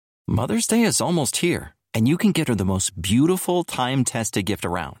Mother's Day is almost here, and you can get her the most beautiful time-tested gift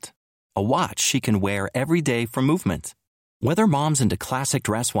around. A watch she can wear every day from Movement. Whether mom's into classic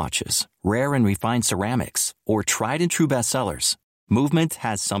dress watches, rare and refined ceramics, or tried and true bestsellers, Movement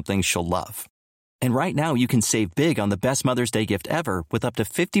has something she'll love. And right now you can save big on the best Mother's Day gift ever with up to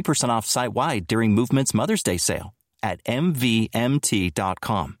 50% off site-wide during Movement's Mother's Day sale at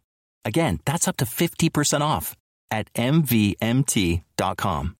MVMT.com. Again, that's up to 50% off at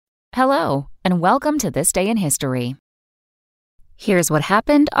MVMT.com. Hello, and welcome to This Day in History. Here's what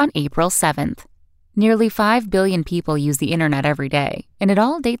happened on April 7th. Nearly 5 billion people use the internet every day, and it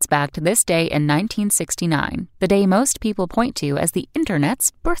all dates back to this day in 1969, the day most people point to as the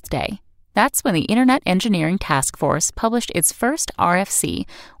internet's birthday. That's when the Internet Engineering Task Force published its first RFC,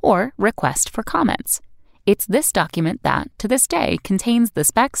 or Request for Comments. It's this document that, to this day, contains the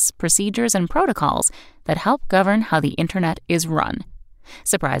specs, procedures, and protocols that help govern how the internet is run.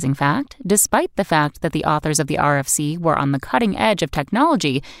 Surprising fact, despite the fact that the authors of the RFC were on the cutting edge of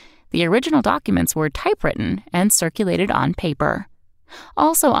technology, the original documents were typewritten and circulated on paper.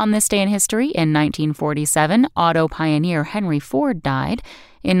 Also on this day in history, in 1947, auto pioneer Henry Ford died.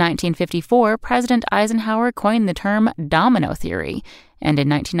 In 1954, President Eisenhower coined the term domino theory. And in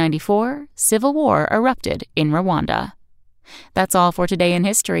 1994, civil war erupted in Rwanda. That's all for today in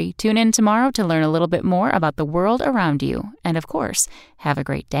history. Tune in tomorrow to learn a little bit more about the world around you. And of course, have a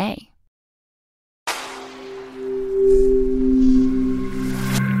great day.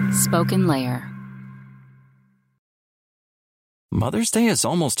 Spoken Layer. Mother's Day is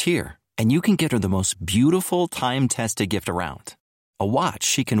almost here, and you can get her the most beautiful time-tested gift around. A watch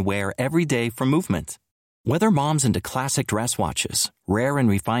she can wear every day from Movement. Whether mom's into classic dress watches, rare and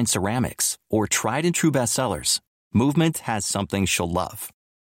refined ceramics, or tried and true bestsellers, Movement has something she'll love.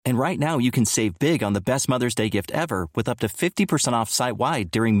 And right now you can save big on the best Mother's Day gift ever with up to 50% off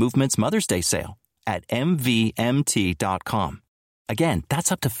site-wide during Movement's Mother's Day sale at MVMT.com. Again,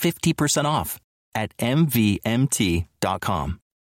 that's up to 50% off at MVMT.com.